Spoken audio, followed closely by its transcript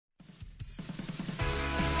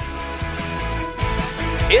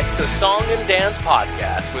It's the Song and Dance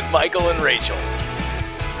Podcast with Michael and Rachel.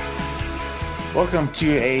 Welcome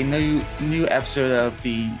to a new episode of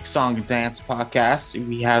the Song and Dance Podcast.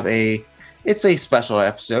 It's a special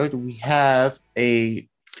episode. We have a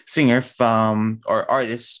singer or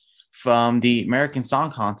artist from the American Song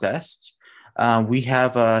Contest. We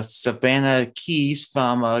have Savannah Keys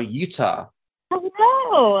from Utah.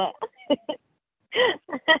 Hello.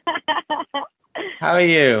 How are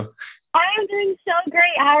you? I'm doing so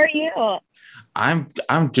great. How are you?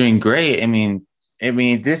 I'm doing great. I mean,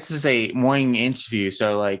 this is a morning interview,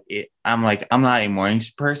 so I'm not a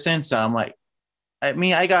mornings person, so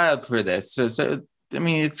I got up for this, so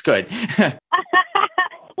it's good.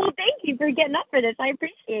 Well, thank you for getting up for this. I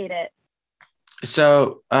appreciate it.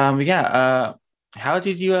 So, how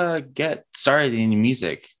did you get started in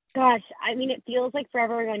music? Gosh, it feels like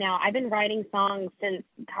forever ago now. I've been writing songs since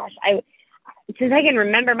I can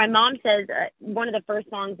remember. My mom says one of the first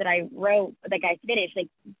songs that I wrote, like I finished, like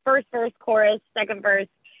first verse, chorus, second verse,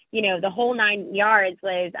 the whole 9 yards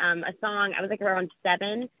was a song. I was like around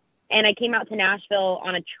 7, and I came out to Nashville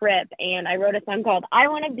on a trip, and I wrote a song called "I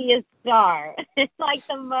Want to Be a Star." It's like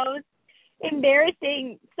the most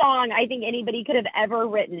embarrassing song I think anybody could have ever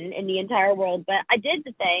written in the entire world, but I did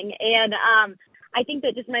the thing, and I think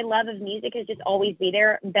that just my love of music has just always been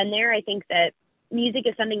there. I think that music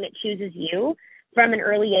is something that chooses you from an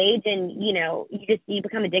early age, and you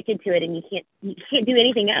become addicted to it, and you can't do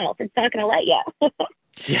anything else. It's not going to let you.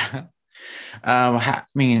 Yeah.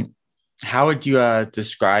 How would you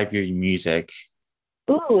describe your music?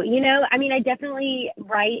 Ooh, I definitely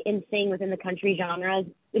write and sing within the country genre,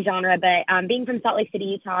 but being from Salt Lake City,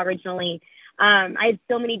 Utah originally, I have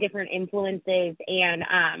so many different influences, and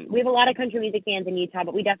we have a lot of country music fans in Utah,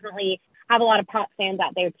 but we definitely have a lot of pop fans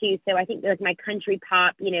out there too. So I think there's my country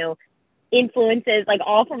pop, influences, like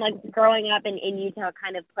all from like growing up in Utah,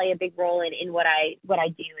 kind of play a big role in what I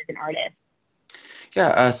do as an artist.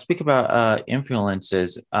 Yeah. Speak about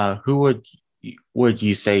influences. Who would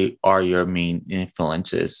you say are your main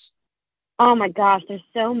influences? Oh my gosh, there's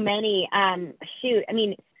so many.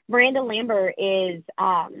 Miranda Lambert is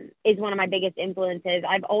one of my biggest influences.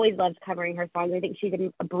 I've always loved covering her songs. I think she's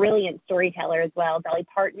a brilliant storyteller as well. Dolly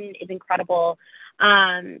Parton is incredible.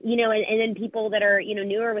 And then people that are,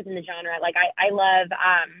 newer within the genre. Like I love,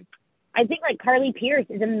 I think like Carly Pearce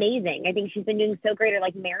is amazing. I think she's been doing so great. Or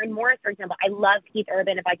like Maren Morris, for example. I love Keith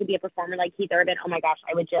Urban. If I could be a performer like Keith Urban, oh my gosh,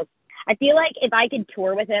 I feel like if I could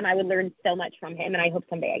tour with him, I would learn so much from him. And I hope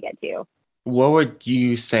someday I get to. What would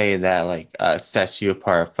you say that sets you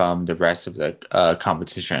apart from the rest of the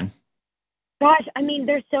competition? Gosh,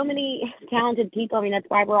 there's so many talented people. That's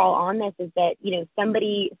why we're all on this, is that,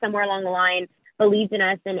 somebody somewhere along the line believed in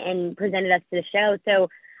us and presented us to the show. So,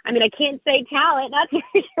 I can't say talent, that's for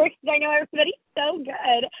sure, because I know everybody's so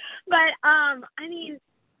good. But, I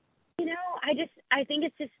think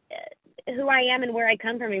it's just who I am and where I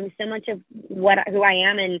come from. So much of who I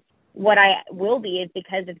am and what I will be is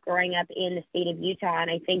because of growing up in the state of Utah. And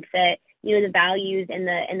I think that, the values and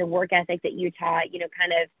the work ethic that Utah,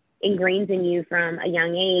 kind of ingrains in you from a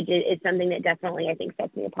young age is something that definitely, I think,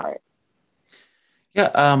 sets me apart.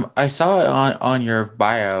 Yeah. I saw it on your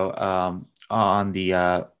bio on the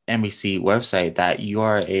NBC website that you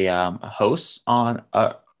are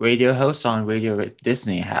a radio host on Radio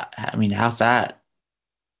Disney. How's that?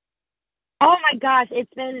 Oh my gosh,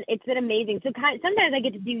 it's been amazing. So sometimes I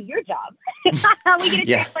get to do your job. We get to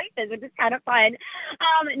trade places, which is kind of fun.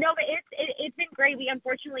 No, but it's been great. We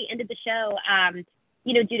unfortunately ended the show,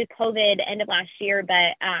 due to COVID, end of last year.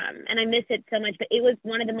 But and I miss it so much. But it was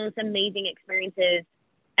one of the most amazing experiences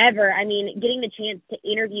ever. Getting the chance to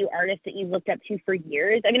interview artists that you've looked up to for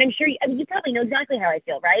years. I'm sure you probably know exactly how I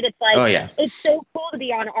feel, right? It's like, oh yeah, it's so cool to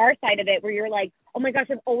be on our side of it, where you're like, oh my gosh,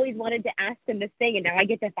 I've always wanted to ask them this thing, and now I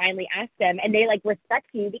get to finally ask them, and they respect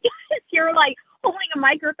you because you're holding a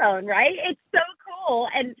microphone, right? It's so cool,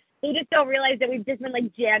 and they just don't realize that we've just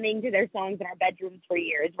been jamming to their songs in our bedrooms for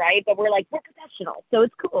years, right? But we're professionals, so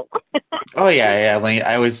it's cool. Oh yeah.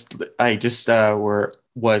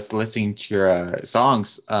 Was listening to your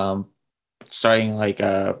songs starting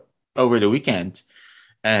over the weekend,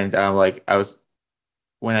 and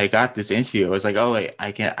when I got this interview, I was like, oh wait,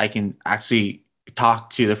 I can actually talk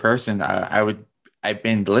to the person I've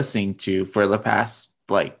been listening to for the past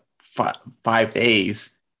 5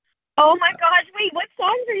 days. Oh my gosh, wait, what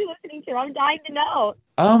songs are you listening to? I'm dying to know.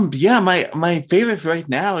 Yeah, my favorite right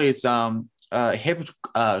now is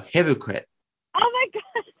Hypocrite. Oh my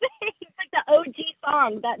gosh, it's like the OG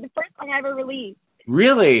song, the first song I ever released.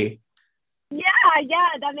 Really? Yeah,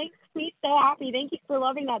 that makes me so happy. Thank you for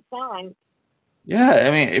loving that song. Yeah, I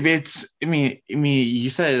mean, if it's, I mean, you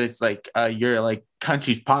said it's like you're like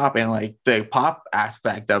country pop, and like the pop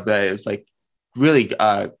aspect of that is like really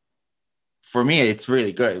for me it's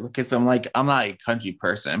really good because I'm not a country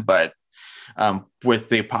person, but with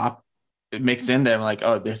the pop mixed in there, I'm like,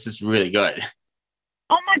 oh, this is really good.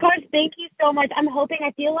 Oh my gosh, thank you so much. I'm hoping.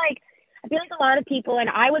 I feel like a lot of people, and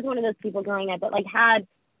I was one of those people growing up that like had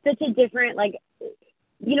such a different like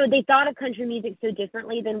they thought of country music so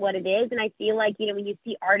differently than what it is. And I feel like, when you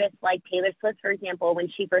see artists like Taylor Swift, for example, when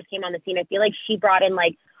she first came on the scene, I feel like she brought in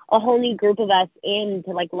like a whole new group of us in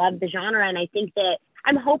to like love the genre. And I think that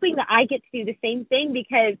I'm hoping that I get to do the same thing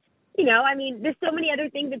because, I mean, there's so many other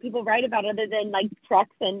things that people write about other than like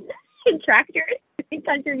trucks and, and tractors in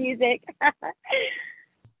country music.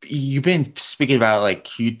 You've been speaking about like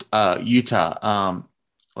Utah.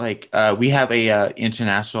 We have a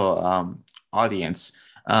international audience.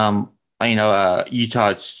 Utah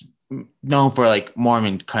is known for like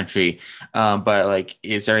Mormon country, but like,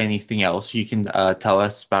 is there anything else you can tell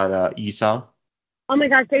us about Utah? Oh my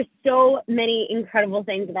gosh, there's so many incredible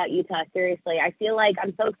things about Utah. Seriously, I feel like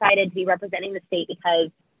I'm so excited to be representing the state because,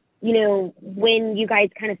 when you guys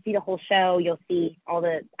kind of see the whole show, you'll see how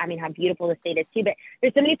beautiful the state is too. But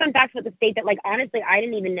there's so many fun facts about the state that, like, honestly, I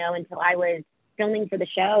didn't even know until I was filming for the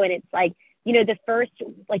show. And it's like, the first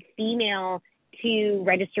like female to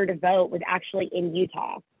register to vote was actually in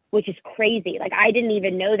Utah, which is crazy. Like, I didn't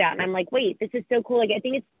even know that, and I'm like, wait, this is so cool. Like, I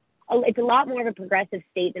think it's a lot more of a progressive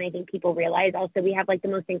state than I think people realize. Also, we have like the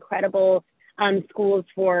most incredible schools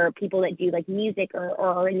for people that do like music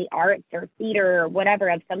or in the arts or theater or whatever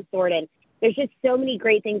of some sort. And there's just so many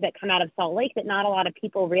great things that come out of Salt Lake that not a lot of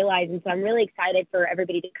people realize. And so I'm really excited for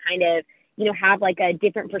everybody to kind of, have like a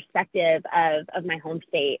different perspective of my home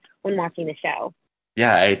state when watching the show.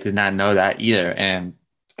 Yeah, I did not know that either. And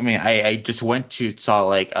I mean, I just went to Salt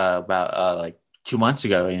Lake about like 2 months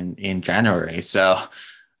ago in January. So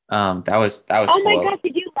that was Oh my cool. gosh,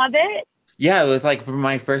 did you love it? Yeah, it was like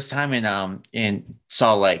my first time in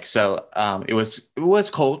Salt Lake. So it was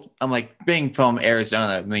cold. I'm like, being from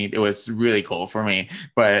Arizona, I mean, it was really cold for me,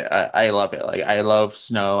 but I love it. Like, I love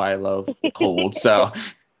snow, I love cold. So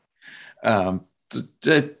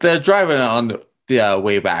the driving on the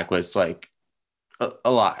way back was like a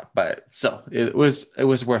lot, but still, it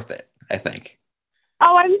was worth it, I think.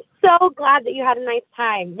 Oh, I'm so glad that you had a nice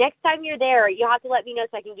time. Next time you're there, you'll have to let me know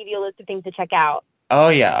so I can give you a list of things to check out. Oh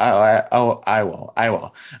yeah, I will, I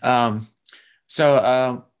will.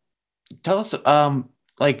 So tell us,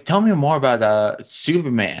 tell me more about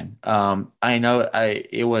Superman. I know I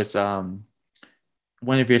it was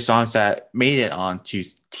one of your songs that made it onto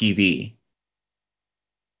TV.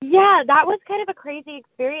 Yeah, that was kind of a crazy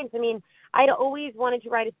experience. I mean, I'd always wanted to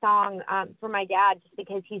write a song for my dad just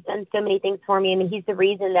because he's done so many things for me. I mean, he's the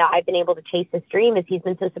reason that I've been able to chase this dream is he's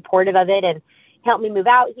been so supportive of it and helped me move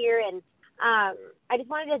out here. And I just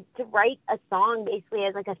wanted to write a song basically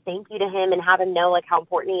as like a thank you to him and have him know like how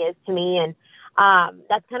important he is to me. And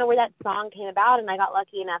that's kind of where that song came about. And I got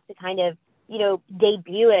lucky enough to kind of,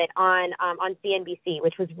 debut it on CNBC,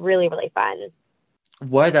 which was really, really fun.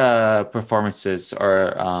 What performances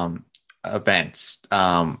or events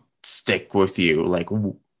stick with you, like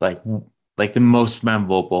like the most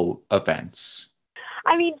memorable events?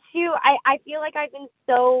 I mean, too, I feel like I've been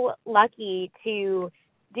so lucky to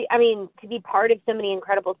be part of so many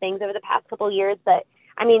incredible things over the past couple of years. But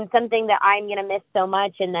I mean, something that I'm going to miss so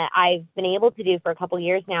much and that I've been able to do for a couple of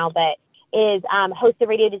years now, but is host the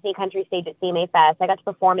Radio Disney Country stage at CMA Fest. I got to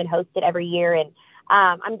perform and host it every year. And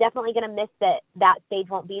I'm definitely going to miss that stage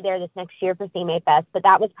won't be there this next year for CMA Fest. But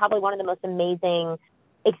that was probably one of the most amazing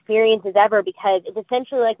experiences ever because it's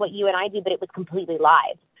essentially like what you and I do, but it was completely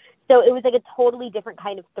live. So it was like a totally different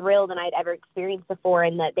kind of thrill than I'd ever experienced before.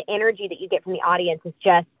 And the energy that you get from the audience is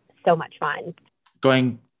just so much fun.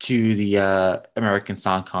 Going to the American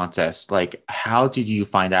Song Contest, like, how did you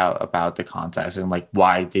find out about the contest, and like,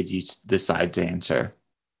 why did you decide to enter?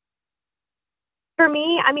 For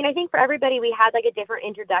me, I mean, I think for everybody, we had like a different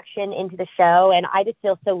introduction into the show, and I just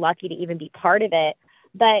feel so lucky to even be part of it.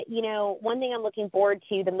 But, one thing I'm looking forward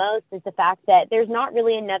to the most is the fact that there's not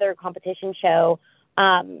really another competition show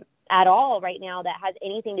at all right now that has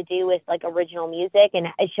anything to do with like original music. And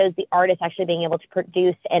it shows the artist actually being able to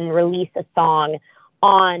produce and release a song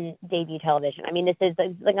on debut television. I mean, this is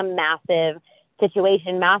like a massive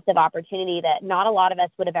situation, massive opportunity that not a lot of us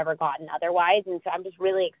would have ever gotten otherwise. And so I'm just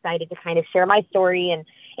really excited to kind of share my story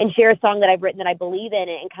and share a song that I've written that I believe in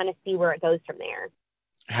and kind of see where it goes from there.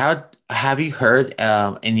 How have you heard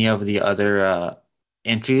any of the other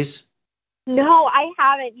entries? No, I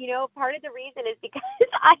haven't. You know, part of the reason is because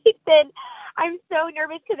I'm so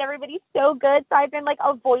nervous because everybody's so good. So I've been like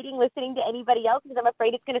avoiding listening to anybody else because I'm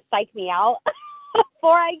afraid it's going to psych me out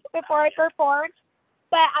before I perform.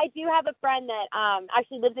 But I do have a friend that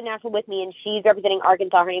actually lives in Nashville with me, and she's representing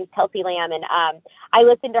Arkansas. Her name's Kelsey Lamb, and I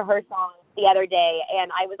listened to her song the other day,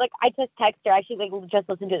 and I was like, I just texted her. I actually like just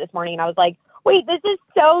listened to it this morning, and I was like, wait, this is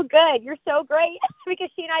so good. You're so great. Because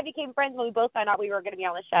she and I became friends when we both found out we were going to be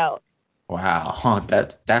on the show. Wow,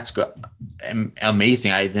 that's good,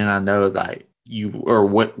 amazing. I did not know that you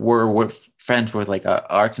were friends with like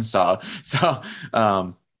Arkansas. So,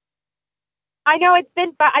 I know it's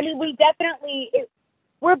been fun. I mean,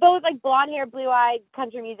 we're both like blonde hair, blue eyed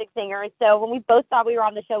country music singers. So when we both thought we were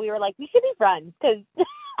on the show, we were like, we should be friends because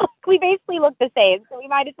we basically look the same. So we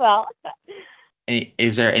might as well.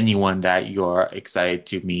 is there anyone that you're excited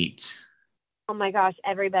to meet? Oh my gosh,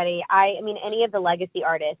 everybody. I mean, any of the legacy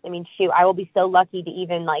artists. I mean, shoot, I will be so lucky to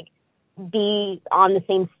even like be on the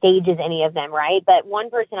same stage as any of them, right? But one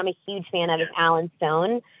person I'm a huge fan of is Alan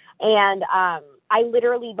Stone. And I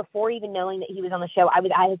literally, before even knowing that he was on the show, I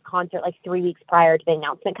was at his concert like 3 weeks prior to the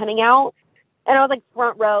announcement coming out. And I was like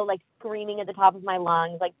front row, like screaming at the top of my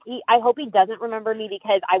lungs. Like, I hope he doesn't remember me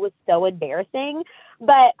because I was so embarrassing.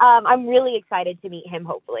 But I'm really excited to meet him,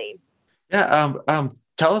 hopefully. Yeah.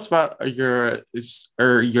 Tell us about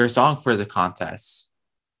your song for the contest.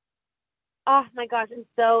 Oh my gosh, I'm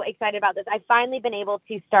so excited about this. I've finally been able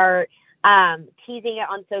to start teasing it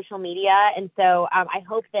on social media. And so I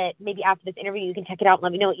hope that maybe after this interview, you can check it out and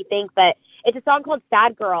let me know what you think. But it's a song called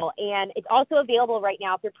Sad Girl, and it's also available right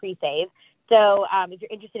now for pre-save. So if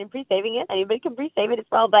you're interested in pre-saving it, anybody can pre-save it as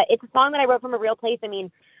well. But it's a song that I wrote from a real place. I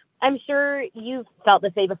mean, I'm sure you've felt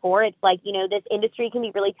this way before. It's like, you know, this industry can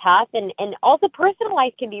be really tough, and also personal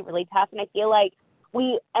life can be really tough. And I feel like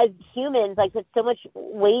we as humans like put so much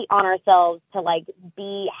weight on ourselves to like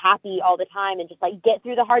be happy all the time and just like get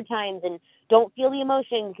through the hard times and don't feel the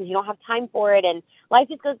emotion because you don't have time for it. And life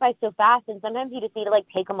just goes by so fast. And sometimes you just need to like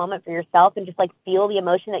take a moment for yourself and just like feel the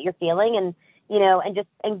emotion that you're feeling and, you know, and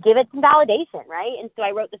give it some validation. Right. And so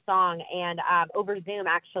I wrote the song and over Zoom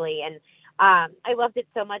actually. And I loved it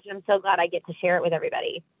so much, and I'm so glad I get to share it with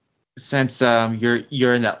everybody. Since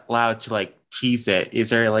you're not allowed to like tease it, is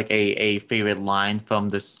there like a favorite line from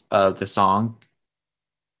this the song?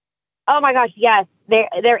 Oh my gosh, yes, there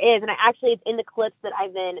is, and it's in the clips that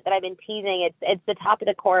I've been teasing. It's the top of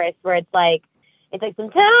the chorus where it's like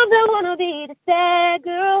sometimes I wanna be the sad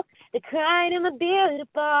girl, the crying in the beer at a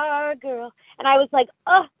bar girl, and I was like,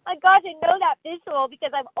 oh my gosh, I know that visual because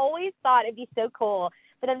I've always thought it'd be so cool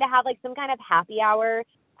for them to have like some kind of happy hour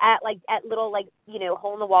at little like, you know,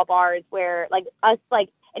 hole in the wall bars where like us, like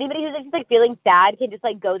anybody who's just like feeling sad can just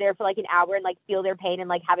like go there for like an hour and like feel their pain and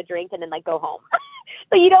like have a drink and then like go home.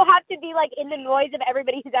 So you don't have to be like in the noise of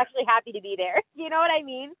everybody who's actually happy to be there. You know what I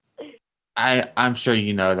mean? I'm sure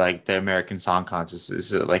you know like the American Song Contest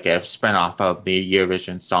is like a spinoff of the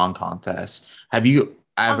Eurovision Song Contest. Have you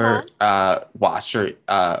ever watched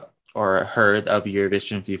or heard of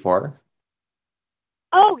Eurovision before?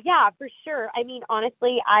 Oh yeah, for sure. I mean,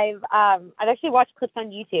 honestly, I've actually watched clips on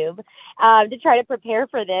YouTube to try to prepare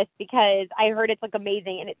for this because I heard it's like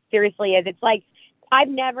amazing, and it seriously is. It's like I've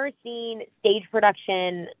never seen stage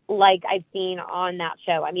production like I've seen on that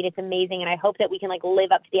show. I mean, it's amazing, and I hope that we can like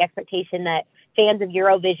live up to the expectation that fans of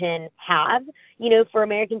Eurovision have, you know, for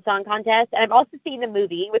American Song Contest. And I've also seen the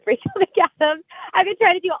movie with Rachel McAdams. I've been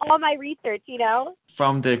trying to do all my research, you know.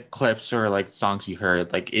 From the clips or like songs you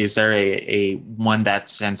heard, like is there a one that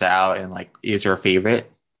stands out and like is your favorite?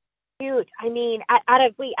 Dude, I mean, out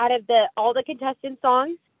of the all the contestant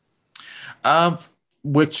songs.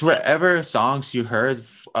 Whichever songs you heard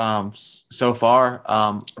so far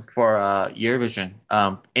for Eurovision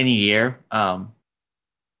any year.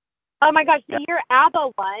 Oh my gosh, the year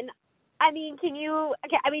ABBA won. I mean,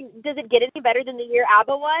 does it get any better than the year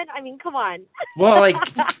ABBA won? I mean, come on. Well,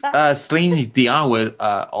 like Celine Dion was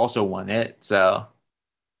also won it, so.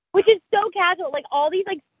 Which is so casual. Like all these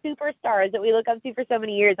like superstars that we look up to for so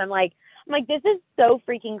many years. I'm like, this is so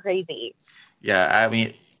freaking crazy. Yeah, I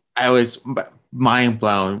mean, I was mind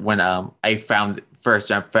blown when I found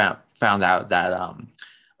out that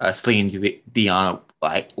Celine Dion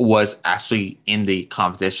like was actually in the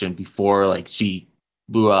competition before like she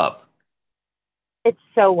blew up. It's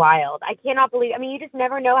so wild. I cannot believe. I mean, you just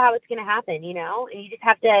never know how it's going to happen, you know, and you just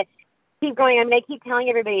have to keep going. I mean, I keep telling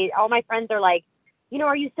everybody. All my friends are like, you know,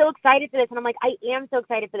 are you so excited for this? And I'm like, I am so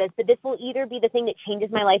excited for this, but this will either be the thing that changes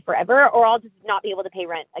my life forever, or I'll just not be able to pay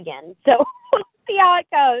rent again. So we'll see how it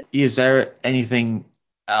goes. Is there anything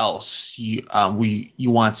else you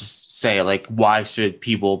want to say, like, why should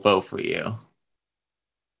people vote for you?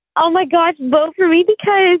 Oh my gosh, vote for me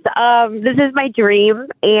because this is my dream,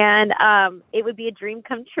 and it would be a dream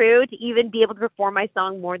come true to even be able to perform my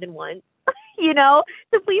song more than once.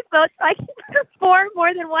 So please vote so I can perform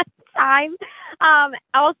more than one time.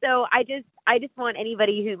 Also, I just want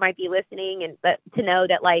anybody who might be listening and to know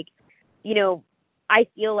that, like, I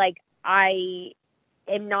feel like I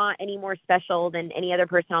am not any more special than any other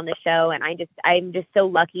person on the show, and I'm just so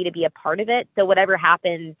lucky to be a part of it. So whatever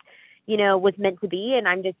happens, was meant to be, and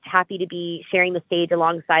I'm just happy to be sharing the stage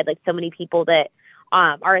alongside like so many people that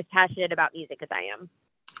are as passionate about music as I am.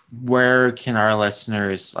 Where can our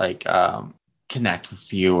listeners like connect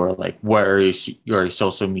with you, or like what are your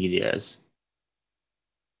social medias?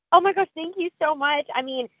 Oh my gosh, thank you so much. I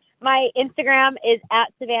mean, my Instagram is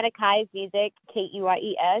at Savannah Keyes Music, Keyes,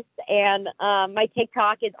 and my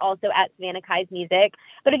TikTok is also at Savannah Keyes Music.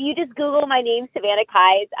 But if you just Google my name, Savannah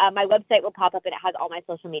Keyes, my website will pop up and it has all my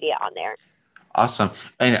social media on there. Awesome.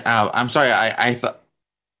 And I'm sorry, I thought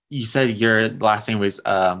you said your last name was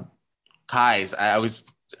Keyes. I was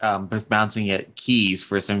mispronouncing it Keys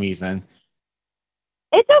for some reason.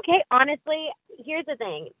 It's okay. Honestly, here's the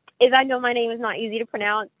thing, is I know my name is not easy to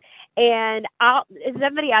pronounce. And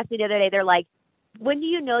somebody asked me the other day, they're like, when do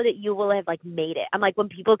you know that you will have like made it? I'm like, when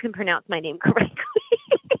people can pronounce my name correctly.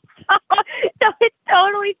 so it's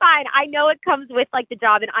totally fine. I know it comes with like the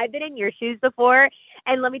job, and I've been in your shoes before.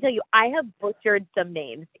 And let me tell you, I have butchered some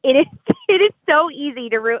names. It is so easy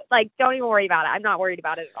to don't even worry about it. I'm not worried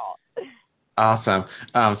about it at all. Awesome.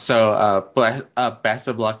 So best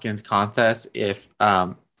of luck in the contest. If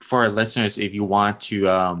for our listeners, if you want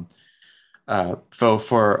to vote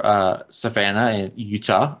for Savannah in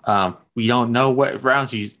Utah, we don't know what round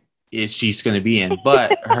she's going to be in,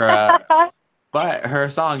 but her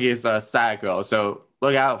song is Sad Girl. So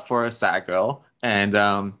look out for Sad Girl, and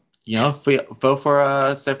vote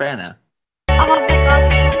for Savannah. Oh my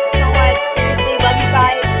gosh, thank you so much. Seriously, love you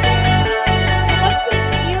guys. Love to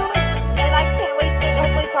meet you, and I can't wait to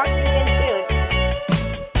hopefully talk to you again soon.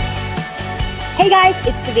 Hey guys,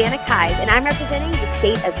 it's Savannah Keyes, and I'm representing the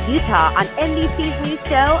state of Utah on NBC's new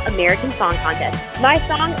show, American Song Contest. My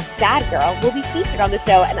song, Sad Girl, will be featured on the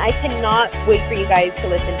show, and I cannot wait for you guys to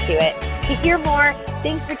listen to it. To hear more,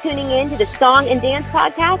 thanks for tuning in to the Song and Dance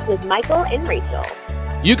Podcast with Michael and Rachel.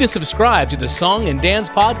 You can subscribe to the Song and Dance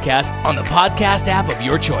Podcast on the podcast app of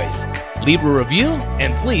your choice. Leave a review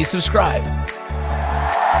and please subscribe.